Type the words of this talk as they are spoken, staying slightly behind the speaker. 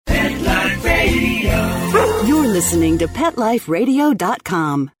listening to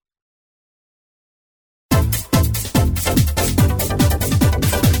PetLifeRadio.com.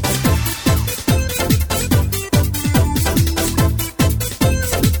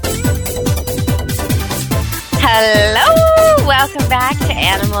 Hello! Welcome back to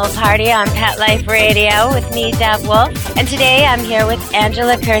Animal Party on Pet Life Radio with me, Deb Wolf. And today I'm here with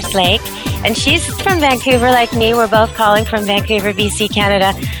Angela Kerslake. And she's from Vancouver like me. We're both calling from Vancouver, BC,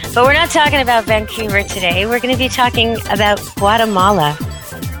 Canada. But we're not talking about Vancouver today. We're going to be talking about Guatemala,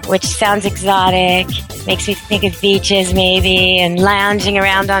 which sounds exotic, makes me think of beaches maybe, and lounging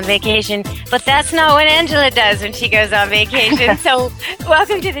around on vacation. But that's not what Angela does when she goes on vacation. So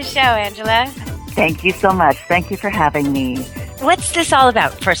welcome to the show, Angela. Thank you so much. Thank you for having me. What's this all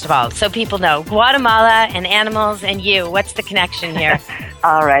about, first of all, so people know? Guatemala and animals and you. What's the connection here?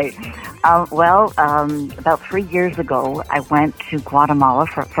 All right. About 3 years ago, I went to Guatemala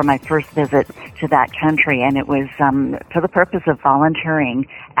for my first visit to that country, and it was for the purpose of volunteering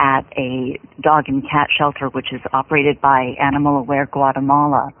at a dog and cat shelter, which is operated by Animal Aware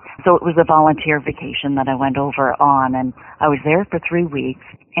Guatemala. So it was a volunteer vacation that I went over on, and I was there for 3 weeks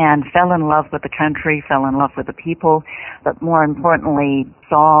and fell in love with the country, fell in love with the people, but more importantly,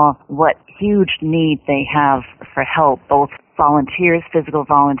 saw what huge need they have for help, both volunteers, physical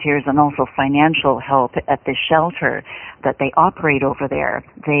volunteers, and also financial help at this shelter that they operate over there.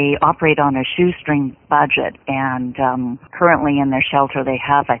 They operate on a shoestring budget, and currently in their shelter they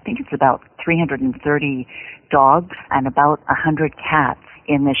have, I think it's about 330 dogs and about 100 cats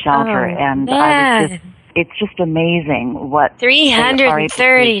in the shelter. It's just amazing what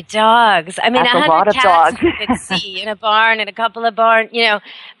 330 dogs. I mean, that's 100 a lot of cats dogs. you could see in a barn and a couple of barns,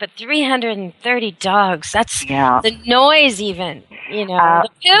 but 330 dogs. That's the noise even, the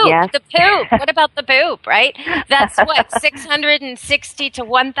poop, yes. the poop. What about the poop, right? That's what, 660 to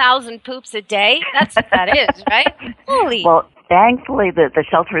 1,000 poops a day? That's what that is, right? Holy. Well, thankfully the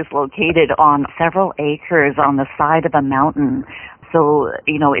shelter is located on several acres on the side of a mountain. So,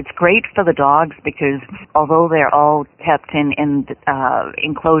 it's great for the dogs because although they're all kept in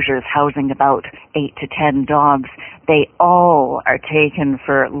enclosures housing about 8 to 10 dogs, they all are taken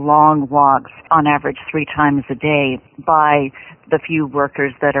for long walks, on average 3 times a day, by the few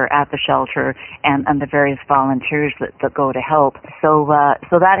workers that are at the shelter and the various volunteers that go to help. So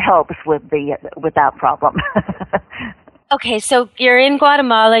that helps with that problem. Okay, so you're in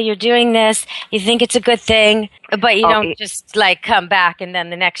Guatemala, you're doing this, you think it's a good thing, but you don't just come back and then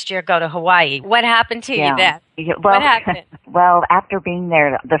the next year go to Hawaii. What happened to you then? What happened? Well, after being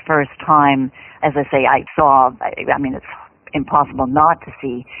there the first time, as I say, I saw, it's impossible not to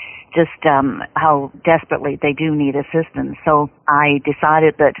see just how desperately they do need assistance. So I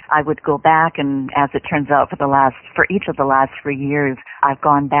decided that I would go back, and as it turns out, for each of the last 3 years, I've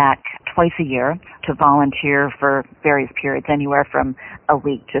gone back twice a year to volunteer for various periods, anywhere from a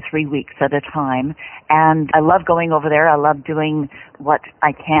week to 3 weeks at a time. And I love going over there. I love doing what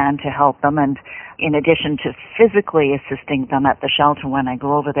I can to help them. And in addition to physically assisting them at the shelter when I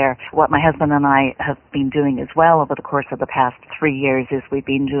go over there, what my husband and I have been doing as well over the course of the past 3 years is we've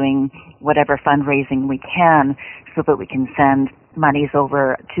been doing whatever fundraising we can so that we can send monies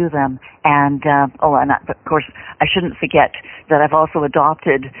over to them. And of course, I shouldn't forget that I've also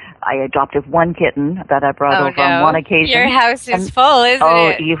adopted one kitten that I brought over on one occasion. Your house is full, isn't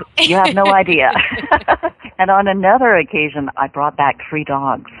it? You have no idea. And on another occasion, I brought back 3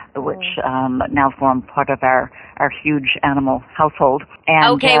 dogs, which now form part of our huge animal household.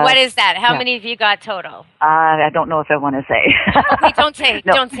 And, okay, what is that? How many have you got total? I don't know if I want to say. Okay, don't say.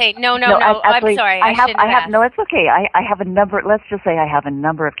 No. Don't say. No. Actually, I'm sorry. I shouldn't have asked. No, it's okay. I have a number. Let's just say I have a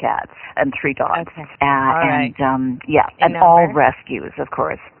number of cats and 3 dogs. Okay. All right. And all rescues, of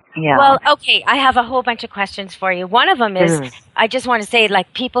course. Yeah. Well, okay, I have a whole bunch of questions for you. One of them is, I just want to say,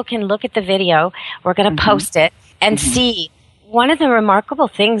 people can look at the video. We're going to post it and see. One of the remarkable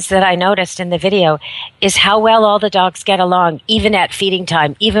things that I noticed in the video is how well all the dogs get along, even at feeding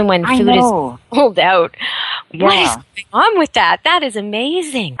time, even when food is pulled out. Yeah. What is going on with that? That is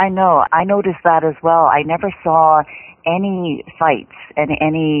amazing. I know. I noticed that as well. I never saw any fights and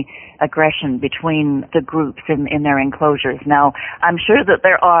any aggression between the groups in their enclosures. Now, I'm sure that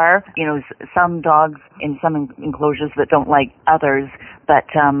there are, some dogs in some enclosures that don't like others, but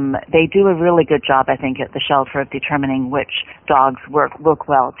they do a really good job, I think, at the shelter of determining which dogs work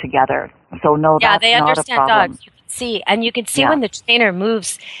well together. So no, that's not a problem. they understand dogs. You can see. And you can see when the trainer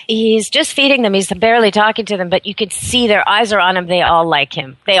moves, he's just feeding them. He's barely talking to them, but you can see their eyes are on him. They all like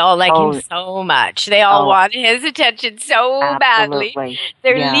him. They all like him so much. They all want his attention so badly.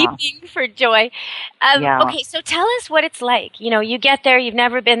 They're leaping for joy. Okay, so tell us what it's like. You know, you get there, you've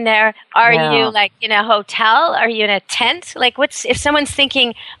never been there. Are you like in a hotel? Are you in a tent? Like if someone's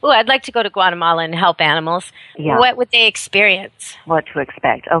thinking, oh, I'd like to go to Guatemala and help animals, what would they experience? What to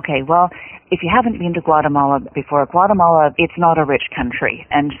expect? Okay, well, if you haven't been to Guatemala before, Guatemala, it's not a rich country.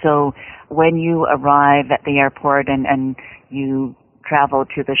 And so when you arrive at the airport and you travel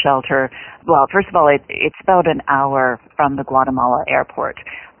to the shelter, well, first of all, it's about an hour from the Guatemala airport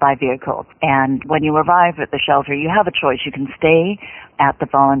by vehicle. And when you arrive at the shelter, you have a choice. You can stay at the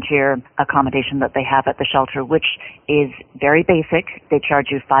volunteer accommodation that they have at the shelter, which is very basic. They charge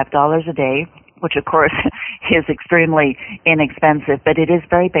you $5 a day, which of course is extremely inexpensive, but it is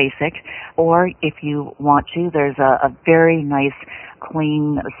very basic. Or if you want to, there's a very nice,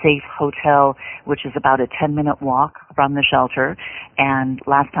 clean, safe hotel, which is about a 10-minute walk from the shelter. And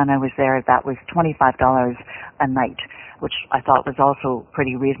last time I was there, that was $25 a night, which I thought was also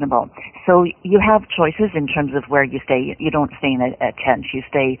pretty reasonable. So you have choices in terms of where you stay. You don't stay in a tent. You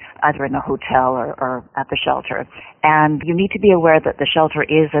stay either in a hotel or at the shelter. And you need to be aware that the shelter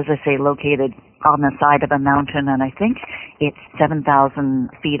is, as I say, located on the side of a mountain, and I think it's 7,000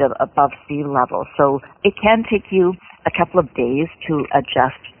 feet above sea level. So it can take you a couple of days to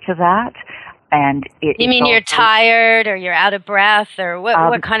adjust to that. And you mean you're tired or you're out of breath, or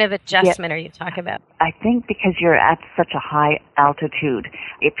what kind of adjustment are you talking about? I think because you're at such a high altitude,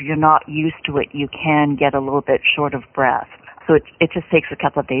 if you're not used to it, you can get a little bit short of breath. So it just takes a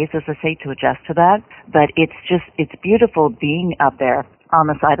couple of days, as I say, to adjust to that. But it's beautiful being up there on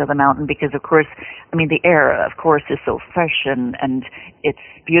the side of the mountain because, of course, I mean, the air, of course, is so fresh and it's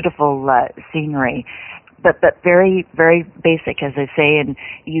beautiful scenery. But very, very basic, as I say, and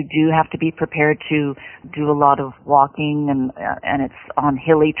you do have to be prepared to do a lot of walking, and it's on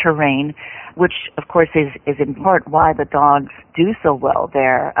hilly terrain, which, of course, is in part why the dogs do so well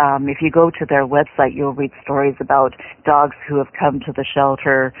there. If you go to their website, you'll read stories about dogs who have come to the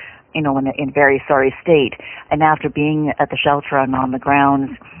shelter, you know, in very sorry state, and after being at the shelter and on the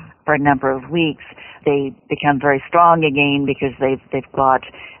grounds for a number of weeks, they become very strong again because they've got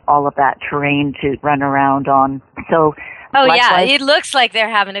all of that terrain to run around on. So, likewise, it looks like they're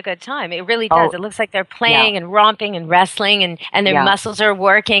having a good time. It really does. It looks like they're playing and romping and wrestling, and their muscles are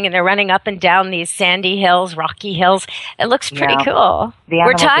working, and they're running up and down these sandy hills, rocky hills. It looks pretty cool.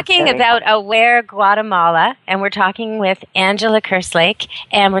 We're talking about Aware Guatemala, and we're talking with Angela Kerslake,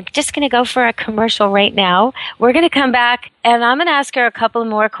 and we're just going to go for a commercial right now. We're going to come back, and I'm going to ask her a couple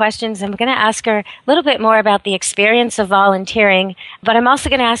more questions. I'm going to ask her a little bit more about the experience of volunteering, but I'm also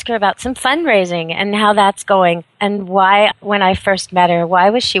going to ask her about some fundraising and how that's going, and why, when I first met her, why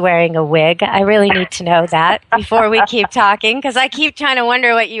was she wearing a wig? I really need to know that before we keep talking, because I keep trying to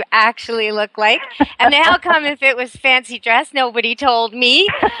wonder what you actually look like. And how come if it was fancy dress, nobody told me?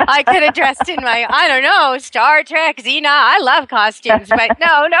 I could have dressed in my, I don't know, Star Trek, Xena. I love costumes, but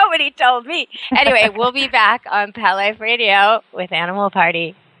no, nobody told me. Anyway, we'll be back on Pet Life Radio with Animal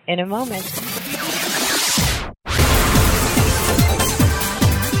Party in a moment.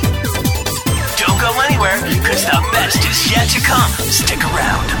 Don't go anywhere, because the best is yet to come. Stick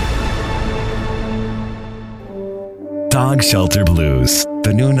around. Dog Shelter Blues,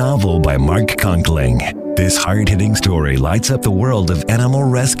 the new novel by Mark Conkling. This hard-hitting story lights up the world of animal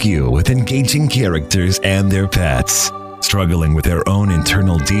rescue with engaging characters and their pets, struggling with their own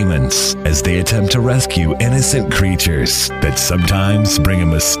internal demons as they attempt to rescue innocent creatures that sometimes bring a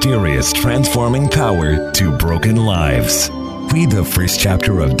mysterious transforming power to broken lives. Read the first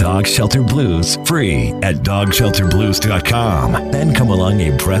chapter of Dog Shelter Blues free at dogshelterblues.com. Then come along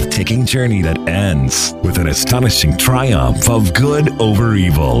a breathtaking journey that ends with an astonishing triumph of good over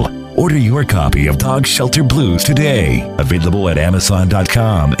evil. Order your copy of Dog Shelter Blues today. Available at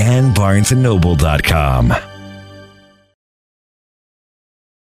Amazon.com and BarnesandNoble.com.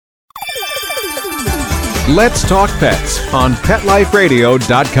 Let's Talk Pets on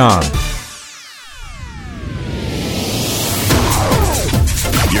PetLifeRadio.com.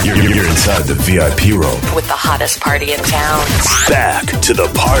 You're inside the VIP room with the hottest party in town. Back to the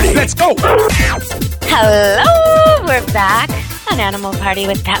party. Let's go! Hello! We're back on Animal Party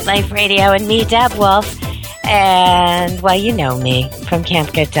with Pet Life Radio and me, Deb Wolf. And, well, you know me from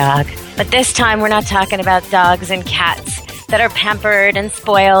Camp Good Dog. But this time we're not talking about dogs and cats that are pampered and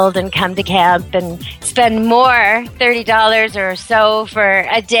spoiled and come to camp and spend more, $30 or so for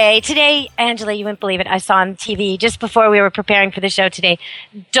a day. Today, Angela, you wouldn't believe it, I saw on TV just before we were preparing for the show today,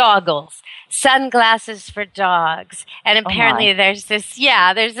 doggles. sunglasses for dogs. And apparently there's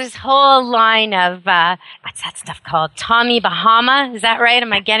this whole line of, what's that stuff called? Tommy Bahama? Is that right?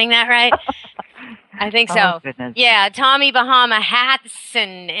 Am I getting that right? I think so. Goodness. Yeah, Tommy Bahama hats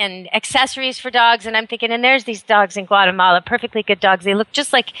and accessories for dogs. And I'm thinking, and there's these dogs in Guatemala, perfectly good dogs. They look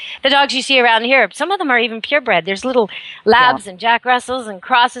just like the dogs you see around here. Some of them are even purebred. There's little labs and Jack Russells and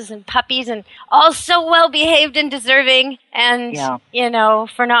crosses and puppies and all so well behaved and deserving. And,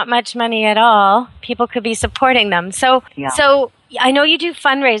 for not much money at all, people could be supporting them. So I know you do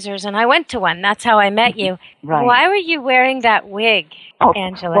fundraisers, and I went to one. That's how I met you. Right. Why were you wearing that wig,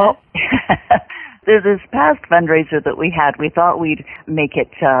 Angela? Well, this past fundraiser that we had, we thought we'd make it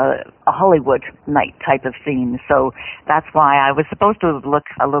a Hollywood night type of scene. So that's why I was supposed to look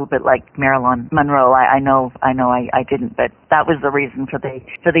a little bit like Marilyn Monroe. I know I didn't, but that was the reason for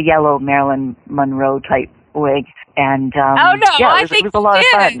the yellow Marilyn Monroe type wig. And it was a lot of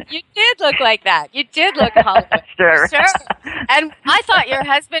fun. You did look like that. You did look Hollywood. Sure. And I thought your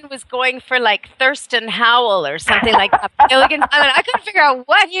husband was going for like Thurston Howell or something like that. I couldn't figure out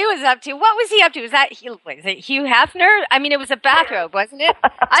what he was up to. What was he up to? Was it Hugh Hefner? I mean, it was a bathrobe, wasn't it?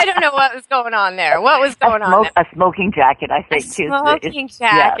 I don't know what was going on there. What was going on there? A smoking jacket, I think. Smoking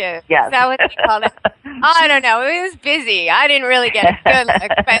jacket. Yes. Is that what they call it? I don't know. It was busy. I didn't really get a good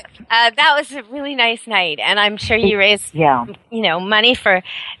look. But that was a really nice night. And I'm sure you raised money for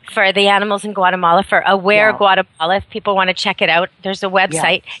the animals in Guatemala, for Aware Guatemala. If people want to check it out, there's a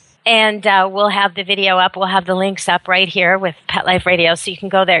website. And we'll have the video up. We'll have the links up right here with Pet Life Radio, so you can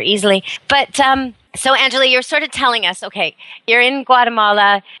go there easily. But so, Angela, you're sort of telling us, okay, you're in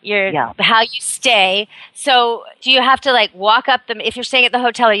Guatemala, how you stay. So do you have to walk up if you're staying at the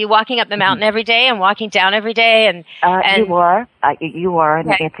hotel, are you walking up the mountain every day and walking down every day? And you are,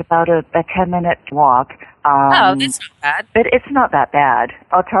 and it's about a 10-minute walk. That's not bad. But it's not that bad.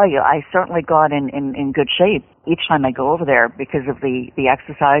 I'll tell you, I certainly got in good shape each time I go over there because of the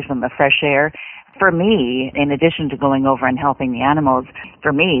exercise and the fresh air. For me, in addition to going over and helping the animals,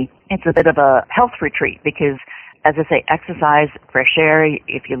 for me, it's a bit of a health retreat because, as I say, exercise, fresh air.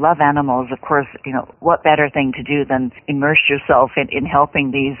 If you love animals, of course, what better thing to do than immerse yourself in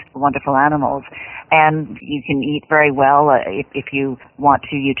helping these wonderful animals. And you can eat very well. If you want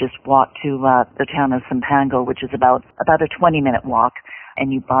to, you just walk to the town of Sampango, which is about a 20-minute walk,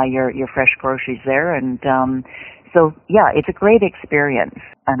 and you buy your fresh groceries there. And so, it's a great experience,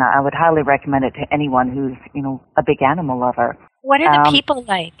 and I would highly recommend it to anyone who's, a big animal lover. What are the people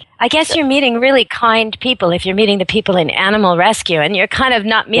like? I guess you're meeting really kind people if you're meeting the people in animal rescue, and you're kind of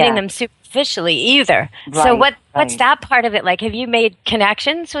not meeting them superficially either. Right, so what's that part of it like? Have you made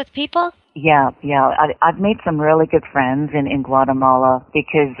connections with people? Yeah. I've made some really good friends in Guatemala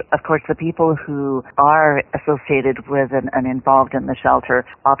because, of course, the people who are associated with and involved in the shelter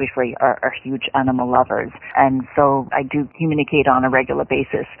obviously are huge animal lovers. And so I do communicate on a regular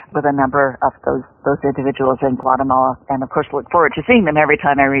basis with a number of those individuals in Guatemala, and of course look forward to seeing them every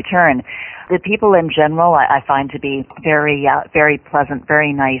time I return. The people in general I find to be very, very pleasant,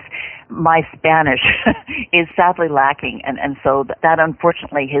 very nice. My Spanish is sadly lacking, and so that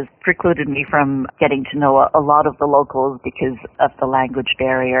unfortunately has precluded me from getting to know a lot of the locals because of the language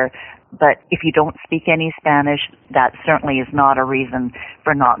barrier. But if you don't speak any Spanish, that certainly is not a reason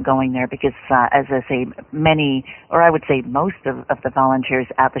for not going there because, as I say, many, or I would say most of the volunteers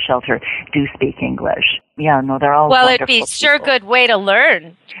at the shelter do speak English. Yeah, no, they're all well, wonderful it'd be sure a people. good way to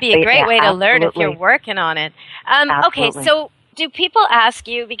learn. It'd be a great way to learn if you're working on it. Okay, so do people ask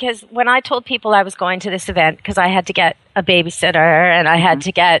you, because when I told people I was going to this event, because I had to get a babysitter and I had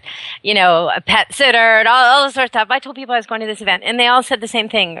to get, a pet sitter and all this sort of stuff, I told people I was going to this event and they all said the same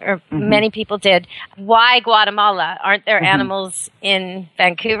thing, or many people did. Why Guatemala? Aren't there animals in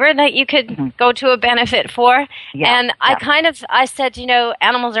Vancouver that you could go to a benefit for? Yeah, and I said,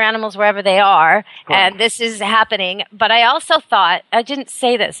 animals are animals wherever they are, and this is happening. But I also thought, I didn't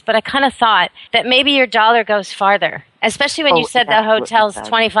say this, but I kind of thought that maybe your dollar goes farther. Especially when you said the hotel's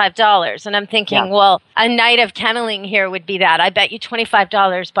 $25. And I'm thinking, well, a night of kenneling here would be that. I bet you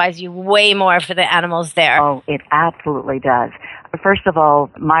 $25 buys you way more for the animals there. Oh, it absolutely does. First of all,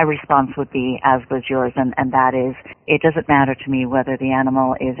 my response would be, as was yours, and that is, it doesn't matter to me whether the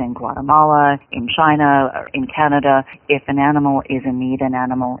animal is in Guatemala, in China, or in Canada. If an animal is in need, an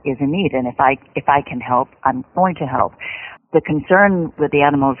animal is in need. And if I can help, I'm going to help. The concern with the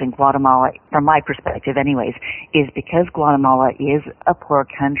animals in Guatemala, from my perspective anyways, is because Guatemala is a poor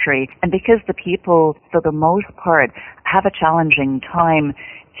country and because the people, for the most part, have a challenging time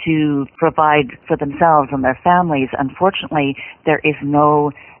to provide for themselves and their families. Unfortunately, there is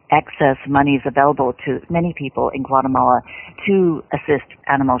no excess monies available to many people in Guatemala to assist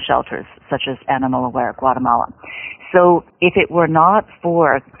animal shelters, such as Animal Aware Guatemala. So if it were not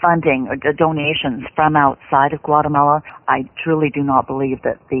for funding or donations from outside of Guatemala, I truly do not believe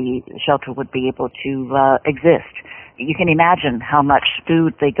that the shelter would be able to exist. You can imagine how much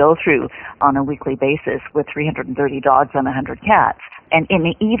food they go through on a weekly basis with 330 dogs and 100 cats. And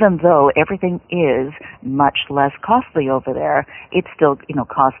even though everything is much less costly over there, it still,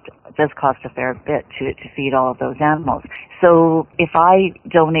 does cost a fair bit to feed all of those animals. So if I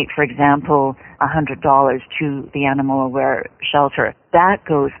donate, for example, $100 to the Animal Aware shelter, that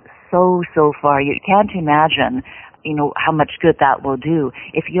goes so far. You can't imagine how much good that will do.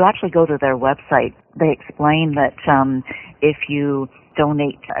 If you actually go to their website, they explain that if you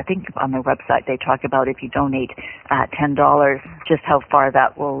donate, I think on their website they talk about if you donate $10, just how far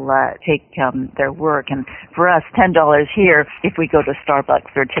that will take their work. And for us, $10 here, if we go to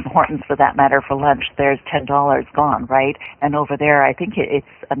Starbucks or Tim Hortons for that matter for lunch, there's $10 gone, right? And over there, I think it's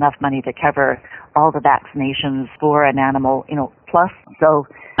enough money to cover all the vaccinations for an animal, plus. So.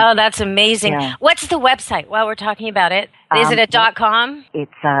 Oh, that's amazing. Yeah. What's the website while we're talking about it? Is it a .com?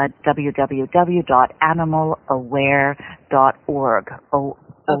 It's www.animalaware.org.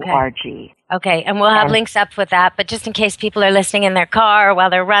 O-R-G. Okay, and we'll have links up with that, but just in case people are listening in their car or while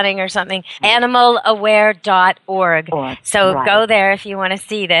they're running or something, animalaware.org. So go there if you want to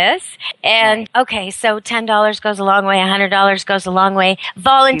see this. And, okay, so $10 goes a long way, $100 goes a long way.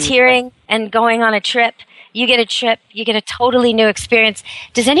 Volunteering and going on a trip. You get a trip, you get a totally new experience.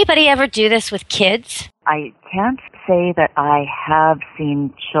 Does anybody ever do this with kids? I can't say that I have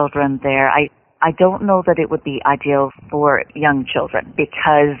seen children there. I don't know that it would be ideal for young children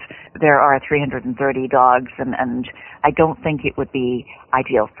because there are 330 dogs and I don't think it would be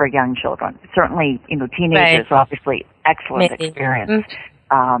ideal for young children. Certainly, teenagers, obviously, excellent experience.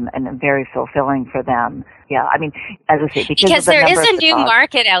 And very fulfilling for them. Yeah, I mean, as I say, because there is a new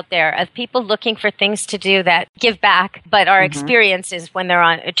market out there of people looking for things to do that give back, but are experiences when they're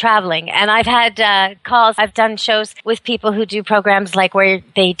on traveling. And I've had calls. I've done shows with people who do programs like where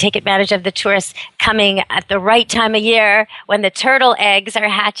they take advantage of the tourists coming at the right time of year when the turtle eggs are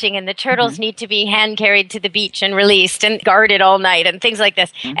hatching and the turtles need to be hand carried to the beach and released and guarded all night and things like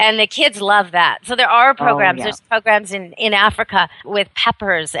this. And the kids love that. So there are programs. There's programs in Africa with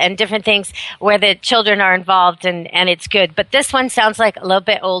peppers and different things where the children are involved and it's good. But this one sounds like a little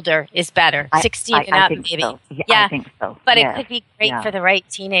bit older is better. 16 and up, maybe. So. Yeah, I think so. But it could be great for the right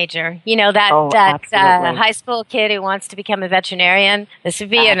teenager. That high school kid who wants to become a veterinarian. This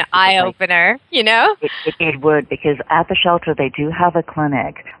would be an eye-opener, It would, because at the shelter they do have a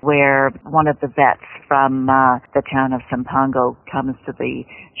clinic where one of the vets from the town of Sampango comes to the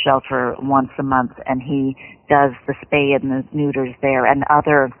shelter once a month and he does the spay and the neuters there and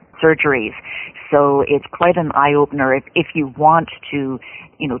other surgeries. So it's quite an eye-opener if you want to,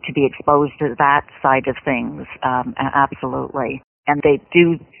 to be exposed to that side of things, absolutely. And they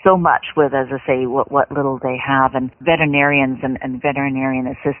do so much with, as I say, what little they have. And veterinarians and veterinarian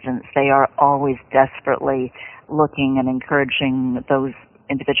assistants, they are always desperately looking and encouraging those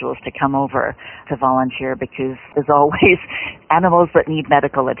individuals to come over to volunteer because there's always animals that need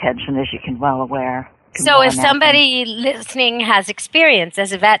medical attention, as you can well aware. So if somebody listening has experience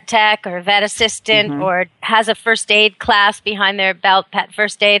as a vet tech or a vet assistant or has a first aid class behind their belt, pet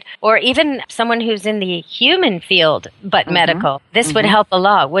first aid, or even someone who's in the human field but medical, this would help a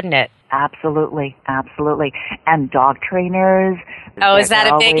lot, wouldn't it? Absolutely. And dog trainers. Oh, is that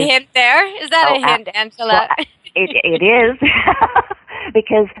a big hint there? Is that a hint, Angela? Well, it is.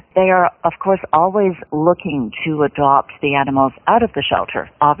 Because they are, of course, always looking to adopt the animals out of the shelter,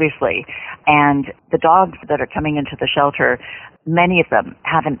 obviously. And the dogs that are coming into the shelter, many of them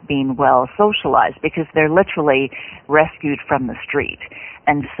haven't been well socialized because they're literally rescued from the street.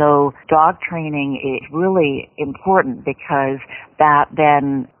 And so dog training is really important because that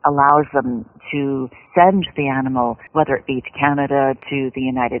then allows them to send the animal, whether it be to Canada, to the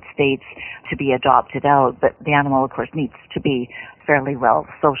United States, to be adopted out. But the animal, of course, needs to be fairly well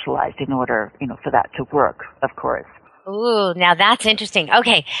socialized in order, for that to work, of course. Ooh, now that's interesting.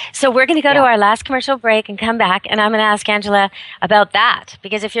 Okay, so we're going to go to our last commercial break and come back, and I'm going to ask Angela about that.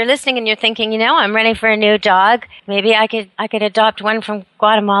 Because if you're listening and you're thinking, I'm ready for a new dog, maybe I could adopt one from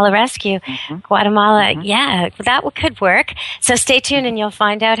Guatemala Rescue. Guatemala, that could work. So stay tuned and you'll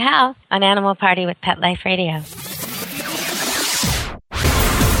find out how on Animal Party with Pet Life Radio.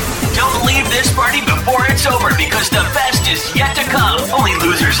 Don't leave this party before it's over because the best is yet to come. Only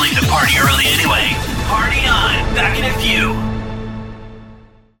losers leave the party early anyway. Party on. Back in a few.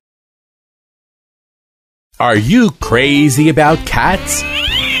 Are you crazy about cats?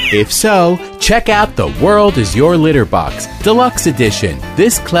 If so, check out The World is Your Litter Box, Deluxe Edition.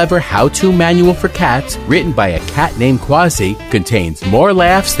 This clever how-to manual for cats, written by a cat named Quasi, contains more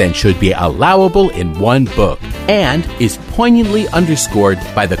laughs than should be allowable in one book, and is poignantly underscored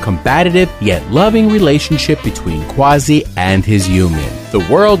by the combative yet loving relationship between Quasi and his human. The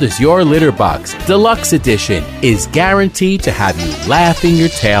World is Your Litter Box, Deluxe Edition, is guaranteed to have you laughing your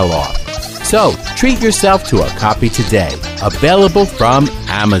tail off. So, treat yourself to a copy today. Available from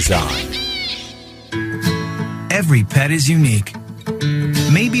Amazon. Every pet is unique.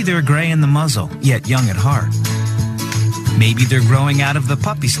 Maybe they're gray in the muzzle, yet young at heart. Maybe they're growing out of the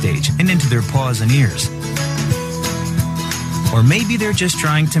puppy stage and into their paws and ears. Or maybe they're just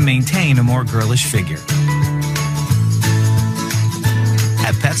trying to maintain a more girlish figure.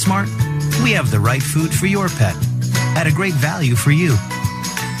 At PetSmart, we have the right food for your pet at a great value for you.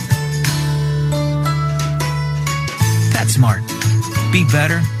 PetSmart. Be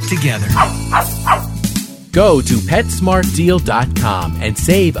better together. Go to PetSmartDeal.com and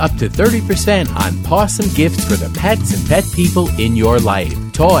save up to 30% on awesome gifts for the pets and pet people in your life.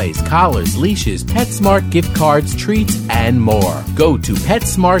 Toys, collars, leashes, PetSmart gift cards, treats, and more. Go to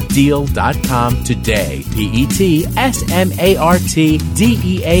PetSmartDeal.com today.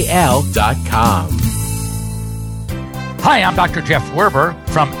 PetSmartDeal.com. Hi, I'm Dr. Jeff Werber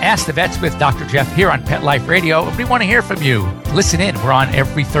from Ask the Vets with Dr. Jeff here on Pet Life Radio. We want to hear from you. Listen in. We're on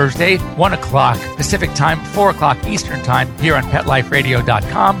every Thursday, 1 o'clock Pacific Time, 4 o'clock Eastern Time here on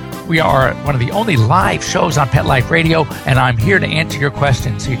PetLifeRadio.com. We are one of the only live shows on Pet Life Radio, and I'm here to answer your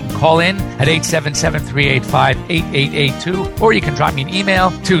questions. So you can call in at 877-385-8882, or you can drop me an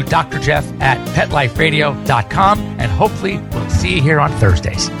email to drjeff@PetLifeRadio.com, and hopefully we'll see you here on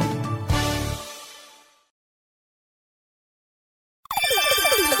Thursdays.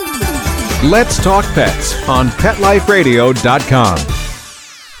 Let's Talk Pets on PetLifeRadio.com.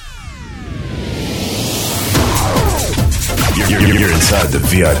 You're inside the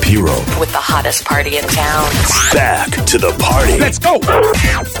VIP room. With the hottest party in town. Back to the party. Let's go!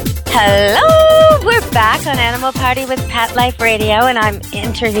 Hello! We're back on Animal Party with Pet Life Radio, and I'm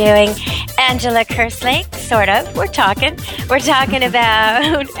interviewing Angela Kerslake, sort of. We're talking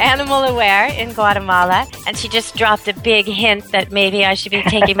about Animal Aware in Guatemala, and she just dropped a big hint that maybe I should be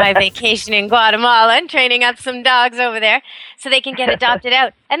taking my vacation in Guatemala and training up some dogs over there so they can get adopted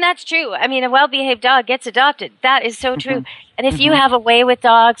out. And that's true. I mean, a well-behaved dog gets adopted. That is so true. And if you have a way with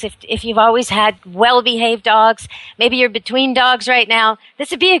dogs, if you've always had well-behaved dogs, maybe you're between dogs right now,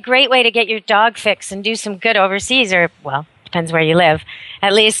 this would be a great way to get your dog fixed and do some good overseas, or, well, depends where you live,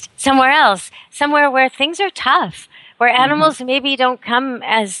 at least somewhere else, somewhere where things are tough, where animals maybe don't come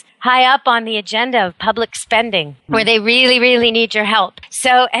as high up on the agenda of public spending, where they really, really need your help.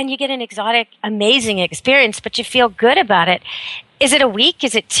 So, and you get an exotic, amazing experience, but you feel good about it. Is it a week?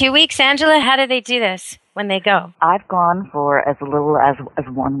 Is it 2 weeks, Angela? How do they do this when they go? I've gone for as little as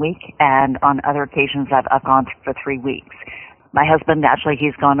 1 week, and on other occasions I've gone for 3 weeks. My husband, actually,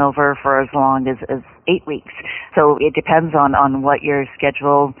 he's gone over for as long as 8 weeks. So it depends on what your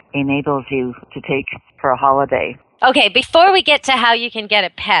schedule enables you to take for a holiday. Okay, before we get to how you can get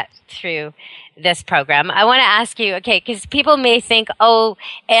a pet through this program, I want to ask you, okay, because people may think, oh,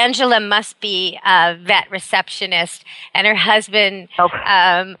 Angela must be a vet receptionist and her husband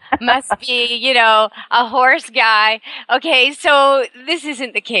must be, you know, a horse guy. Okay, so this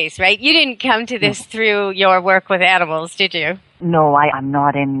isn't the case, right? You didn't come to this through your work with animals, did you? No, I'm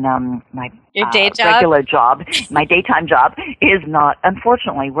not in my your day job? Regular job. My daytime job is not,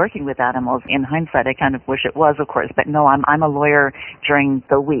 unfortunately, working with animals. In hindsight, I kind of wish it was, of course. But no, I'm a lawyer during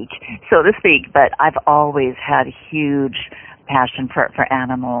the week, so to speak. But I've always had a huge passion for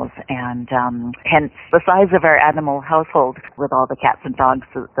animals, and hence the size of our animal household with all the cats and dogs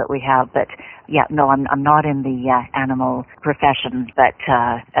that we have. But yeah, no, I'm not in the animal profession, but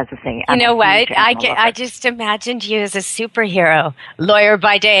as I say, you know what? I just imagined you as a superhero, lawyer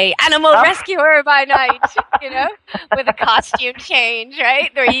by day, animal rescuer by night. You know, with a costume change, right?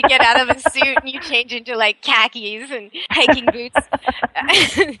 Where you get out of a suit and you change into like khakis and hiking boots.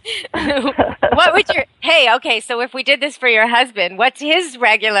 What would your okay? So if we did this for your husband, what's his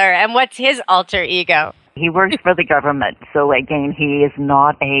regular and what's his alter ego? He works for the government, so again, he is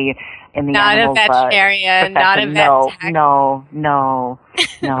not a veterinarian, not a vet tech. No.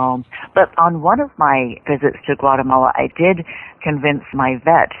 But on one of my visits to Guatemala, I did convince my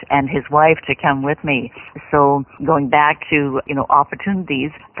vet and his wife to come with me. So going back to,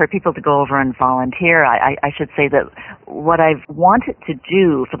 opportunities for people to go over and volunteer, I should say that what I've wanted to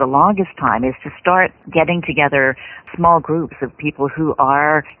do for the longest time is to start getting together small groups of people who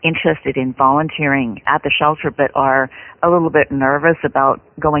are interested in volunteering at the shelter but are a little bit nervous about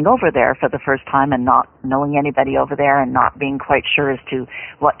going over there for the first time and not knowing anybody over there and not being quite sure as to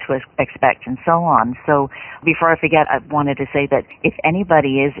what to expect and so on. So before I forget, I wanted to say that if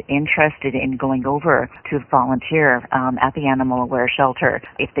anybody is interested in going over to volunteer at the Animal Aware Shelter,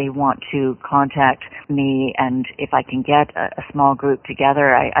 if they want to contact me and if I can get a small group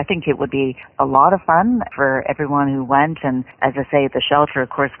together, I think it would be a lot of fun for everyone who went. And as I say, the shelter, of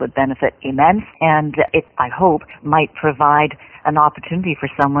course, would benefit immense. And it, I hope, might provide an opportunity for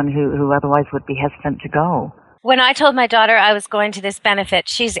someone who otherwise would be hesitant to go. When I told my daughter I was going to this benefit,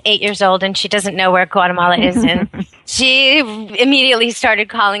 she's 8 years old and she doesn't know where Guatemala is, and she immediately started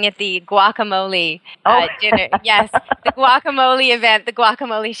calling it the guacamole dinner. Yes, the guacamole event, the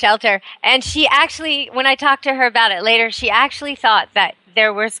guacamole shelter. And she actually, when I talked to her about it later, she actually thought that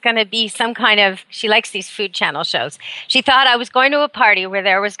there was going to be some kind of, she likes these food channel shows. She thought I was going to a party where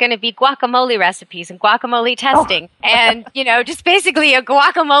there was going to be guacamole recipes and guacamole testing and, just basically a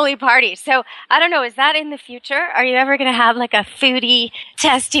guacamole party. So I don't know, is that in the future? Are you ever going to have like a foodie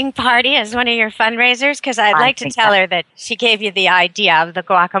testing party as one of your fundraisers? Because I'd like to tell her that she gave you the idea of the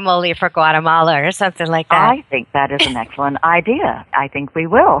guacamole for Guatemala or something like that. I think that is an excellent idea. I think we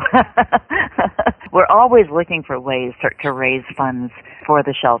will. We're always looking for ways to raise funds for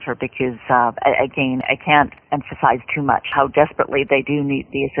the shelter because, again, I can't emphasize too much how desperately they do need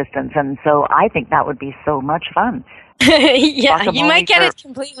the assistance. And so I think that would be so much fun. Yeah, you might get a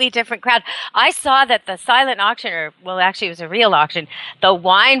completely different crowd. I saw that the silent auction, actually it was a real auction, the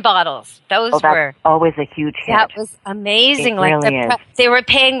wine bottles, those were always a huge hit. That was amazing. It really is. They were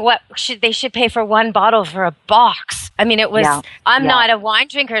paying they should pay for one bottle for a box. I mean, it was, I'm not a wine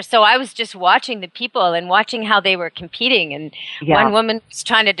drinker, so I was just watching the people and watching how they were competing. And one woman was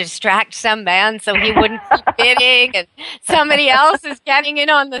trying to distract some man so he wouldn't keep bidding, and somebody else is getting in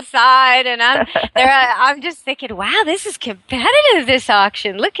on the side. And I'm just thinking, wow, this is competitive, this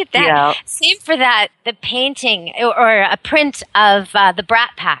auction. Look at that. Yeah. Same for that, the painting or a print of the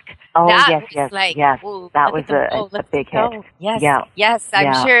Brat Pack. Oh, that yes. That was a big hit. Yes,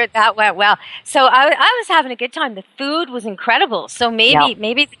 I'm sure that went well. So I was having a good time. The food was incredible. So maybe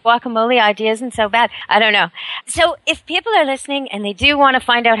the guacamole idea isn't so bad. I don't know. So if people are listening and they do want to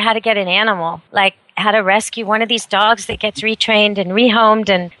find out how to get an animal, like how to rescue one of these dogs that gets retrained and rehomed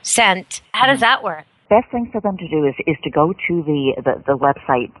and sent, how does that work? Best thing for them to do is to go to the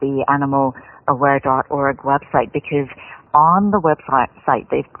website, the animalaware.org website, because on the website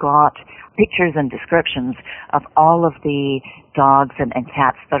they've got pictures and descriptions of all of the dogs and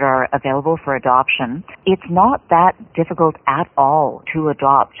cats that are available for adoption. It's not that difficult at all to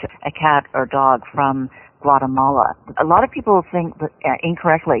adopt a cat or dog from Guatemala. A lot of people think that,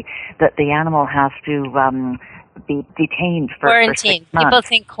 incorrectly that the animal has to be detained for 6 months. People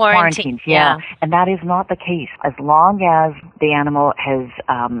think quarantine. Yeah. And that is not the case. As long as the animal has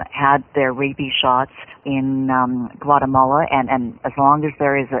had their rabies shots in Guatemala, and as long as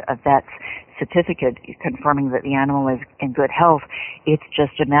there is a vet's certificate confirming that the animal is in good health, it's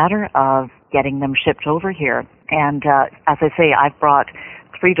just a matter of getting them shipped over here. And as I say, I've brought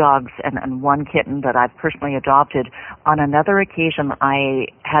 3 dogs and 1 kitten that I've personally adopted. On another occasion, I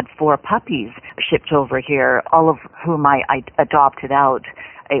had 4 puppies shipped over here, all of whom I adopted out.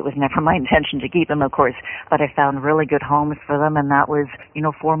 It was never my intention to keep them, of course, but I found really good homes for them, and that was,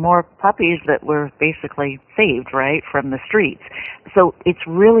 4 more puppies that were basically saved, right, from the streets. So it's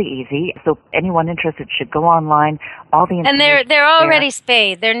really easy. So anyone interested should go online. All the and they're already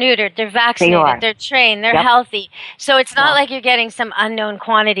spayed, they're neutered, they're vaccinated, they're trained, they're healthy. So it's not like you're getting some unknown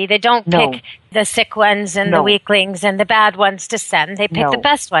quantity. They don't pick the sick ones and the weaklings and the bad ones to send. They pick the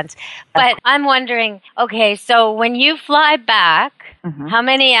best ones. But I'm wondering, okay, so when you fly back, how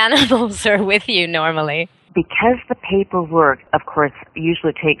many animals are with you normally? Because the paperwork, of course,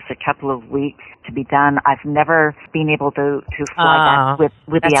 usually takes a couple of weeks to be done, I've never been able to fly back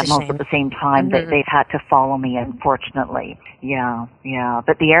with the animals at the same time. They've had to follow me, unfortunately. Yeah.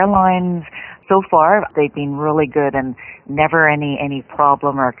 But the airlines, so far, they've been really good and never any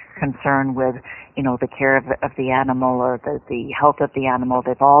problem or concern with, the care of the animal or the health of the animal.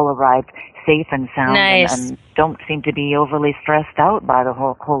 They've all arrived safe and sound and don't seem to be overly stressed out by the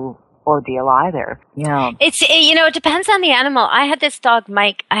whole ordeal either. Yeah. It depends on the animal. I had this dog,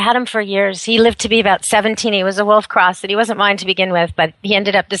 Mike. I had him for years. He lived to be about 17. He was a wolf cross, and he wasn't mine to begin with, but he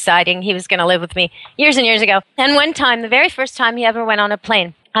ended up deciding he was going to live with me years and years ago. And one time, the very first time he ever went on a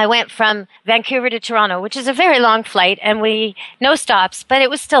plane, I went from Vancouver to Toronto, which is a very long flight, and no stops, but it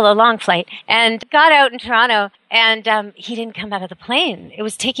was still a long flight, and got out in Toronto, and he didn't come out of the plane. It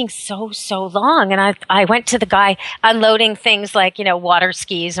was taking so long, and I went to the guy unloading things like, water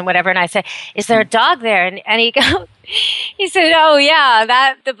skis and whatever, and I said, "Is there a dog there?" And he said, "Oh,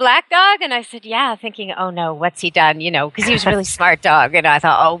 yeah, the black dog?" And I said, "Yeah," thinking, "Oh, no, what's he done?" Because he was a really smart dog, and I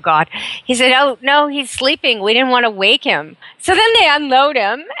thought, "Oh, God." He said, "Oh, no, he's sleeping. We didn't want to wake him." So then they unload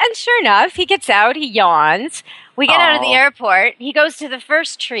him, and sure enough, he gets out, he yawns. We get out of the airport. He goes to the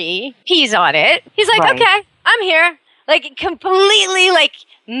first tree, pees on it. He's like, "Okay, I'm here." Completely,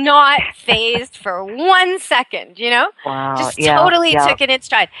 not phased for 1 second, Wow. Just totally took it in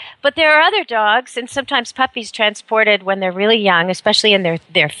stride. But there are other dogs, and sometimes puppies transported when they're really young, especially in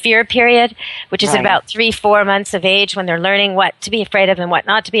their fear period, which is about 3-4 months of age, when they're learning what to be afraid of and what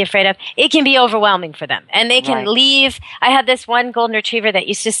not to be afraid of. It can be overwhelming for them, and they can leave. I had this one golden retriever that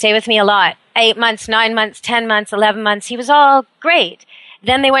used to stay with me a lot, 8 months, 9 months, 10 months, 11 months. He was all great.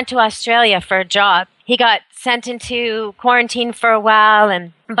 Then they went to Australia for a job. He got sent into quarantine for a while,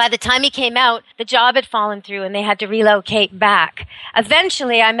 and by the time he came out, the job had fallen through and they had to relocate back.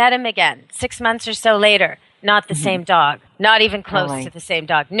 Eventually, I met him again 6 months or so later. Not the same dog. Not even close to the same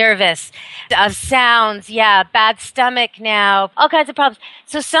dog. Nervous. Sounds, bad stomach now. All kinds of problems.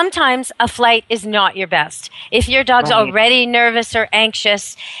 So sometimes a flight is not your best. If your dog's already nervous or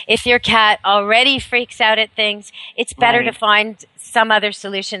anxious, if your cat already freaks out at things, it's better to find some other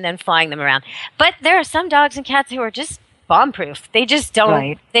solution than flying them around. But there are some dogs and cats who are just bomb-proof. They just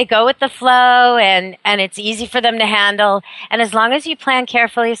don't. They go with the flow, and it's easy for them to handle. And as long as you plan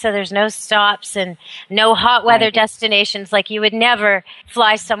carefully so there's no stops and no hot weather destinations, like you would never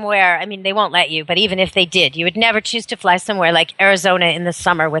fly somewhere. I mean, they won't let you, but even if they did, you would never choose to fly somewhere like Arizona in the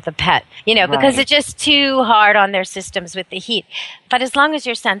summer with a pet, because it's just too hard on their systems with the heat. But as long as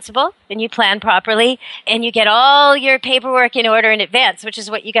you're sensible and you plan properly and you get all your paperwork in order in advance, which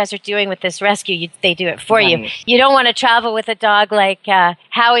is what you guys are doing with this rescue, they do it for you. You don't want to travel with a dog like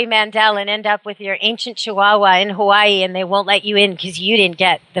Howie Mandel and end up with your ancient Chihuahua in Hawaii and they won't let you in because you didn't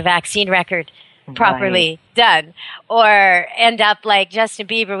get the vaccine record properly done. Or end up like Justin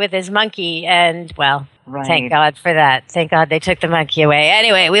Bieber with his monkey and, thank God for that. Thank God they took the monkey away.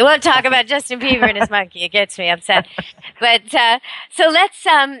 Anyway, we won't talk about Justin Bieber and his monkey. It gets me upset. But so let's,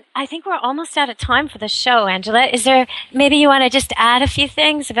 I think we're almost out of time for the show, Angela. Is there, maybe you want to just add a few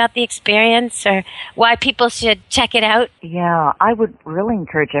things about the experience or why people should check it out? Yeah, I would really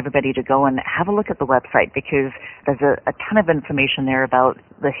encourage everybody to go and have a look at the website because there's a ton of information there about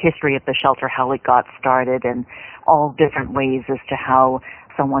the history of the shelter, how it got started, and all different ways as to how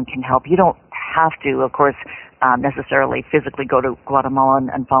someone can help. You don't have to, of course, necessarily physically go to Guatemala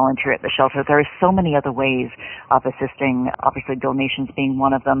and volunteer at the shelter. There are so many other ways of assisting, obviously donations being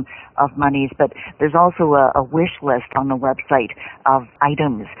one of them, of monies, but there's also a wish list on the website of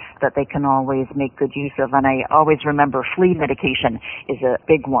items that they can always make good use of. And I always remember flea medication is a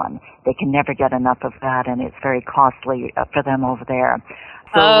big one. They can never get enough of that, and it's very costly for them over there.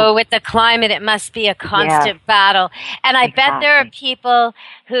 So, with the climate, it must be a constant battle. And I bet there are people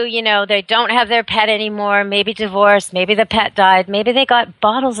who, they don't have their pet anymore, maybe divorced, maybe the pet died, maybe they got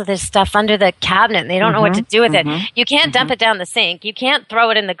bottles of this stuff under the cabinet and they don't know what to do with it. You can't dump it down the sink. You can't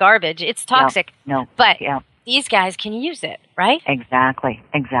throw it in the garbage. It's toxic. No. But these guys can use it, right? Exactly.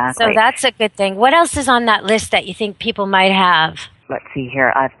 So that's a good thing. What else is on that list that you think people might have? Let's see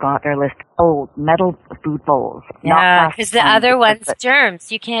here. I've got their list. Oh, metal food bowls. Yeah, because the other one's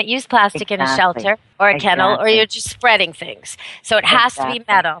germs. You can't use plastic in a shelter or a kennel, or you're just spreading things. So it has to be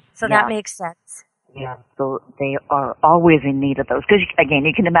metal. So that makes sense. Yeah, so they are always in need of those. Because, again,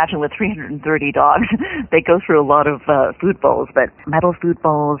 you can imagine with 330 dogs, they go through a lot of food bowls. But metal food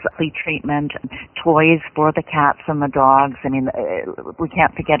bowls, flea treatment, toys for the cats and the dogs. I mean, we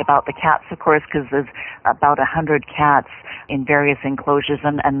can't forget about the cats, of course, because there's about 100 cats in various enclosures.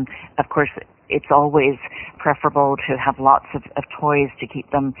 And of course, it's always preferable to have lots of toys to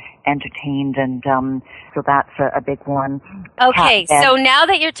keep them entertained, and so that's a big one. Okay, so now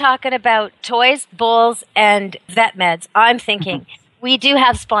that you're talking about toys, bowls, and vet meds, I'm thinking we do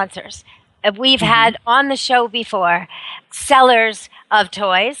have sponsors. We've had on the show before sellers of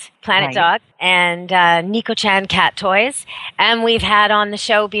toys, Planet Dog and Nico-chan cat toys, and we've had on the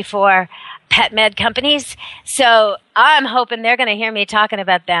show before pet med companies. So I'm hoping they're going to hear me talking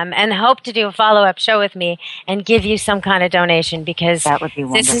about them and hope to do a follow-up show with me and give you some kind of donation, because that would be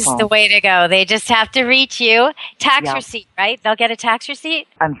wonderful. This is the way to go. They just have to reach you. Tax receipt, right? They'll get a tax receipt?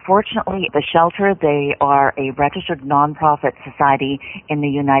 Unfortunately, the shelter, they are a registered nonprofit society in the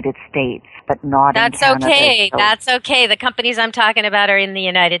United States, but not in Canada. That's okay. So. That's okay. The companies I'm talking about are in the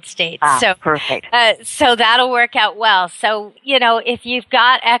United States. So perfect. So that'll work out well. So, if you've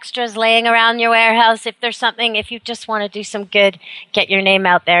got extras laying around your warehouse, if there's something, if you just want to do some good, get your name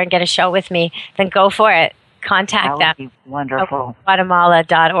out there and get a show with me, then go for it. Contact them. That would be wonderful.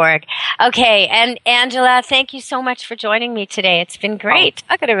 Guatemala.org. Okay, and Angela, thank you so much for joining me today. It's been great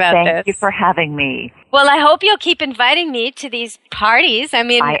talking about this. Thank you for having me. Well, I hope you'll keep inviting me to these parties. I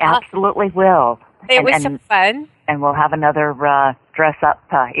mean, I absolutely will. It was some fun. And we'll have another dress-up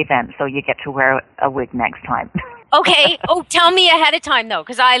event, so you get to wear a wig next time. Okay. Oh, tell me ahead of time, though,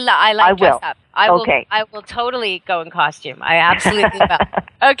 because I like dress up. I will totally go in costume. I absolutely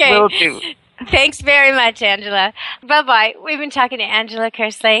will. Okay. Will do. Thanks very much, Angela. Bye-bye. We've been talking to Angela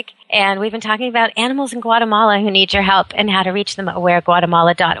Kerslake, and we've been talking about animals in Guatemala who need your help and how to reach them at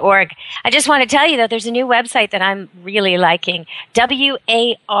awareguatemala.org. I just want to tell you that there's a new website that I'm really liking.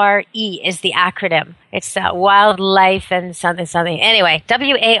 WARE is the acronym. It's wildlife and something. Anyway,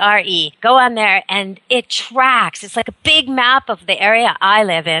 WARE. Go on there, and it tracks. It's like a big map of the area I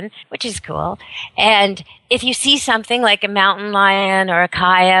live in, which is cool. And if you see something like a mountain lion or a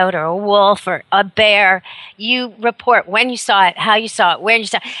coyote or a wolf or a bear, you report when you saw it, how you saw it, where you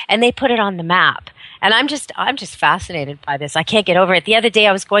saw it, and they put it on the map. And I'm just fascinated by this. I can't get over it. The other day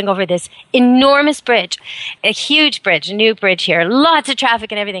I was going over this enormous bridge, a huge bridge, a new bridge here, lots of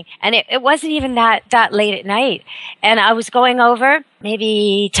traffic and everything. And it wasn't even that late at night. And I was going over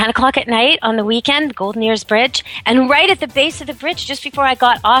maybe 10 o'clock at night on the weekend, Golden Ears Bridge. And right at the base of the bridge, just before I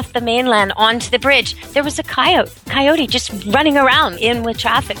got off the mainland onto the bridge, there was a coyote just running around in with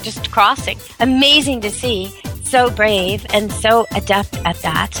traffic, just crossing. Amazing to see. So brave and so adept at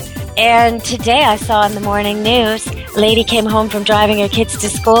that. And today I saw in the morning news, a lady came home from driving her kids to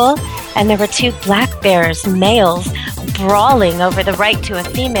school, and there were 2 black bears, males, brawling over the right to a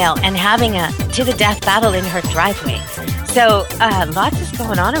female and having a to-the-death battle in her driveway. So lots is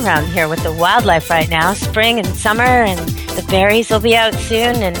going on around here with the wildlife right now. Spring and summer, and the berries will be out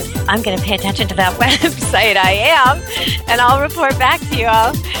soon, and I'm going to pay attention to that website. I am, and I'll report back to you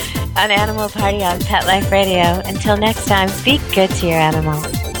all on Animal Party on Pet Life Radio. Until next time, be good to your animals.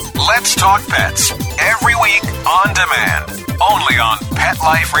 Let's Talk Pets, every week on demand, only on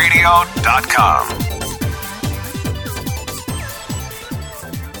PetLifeRadio.com.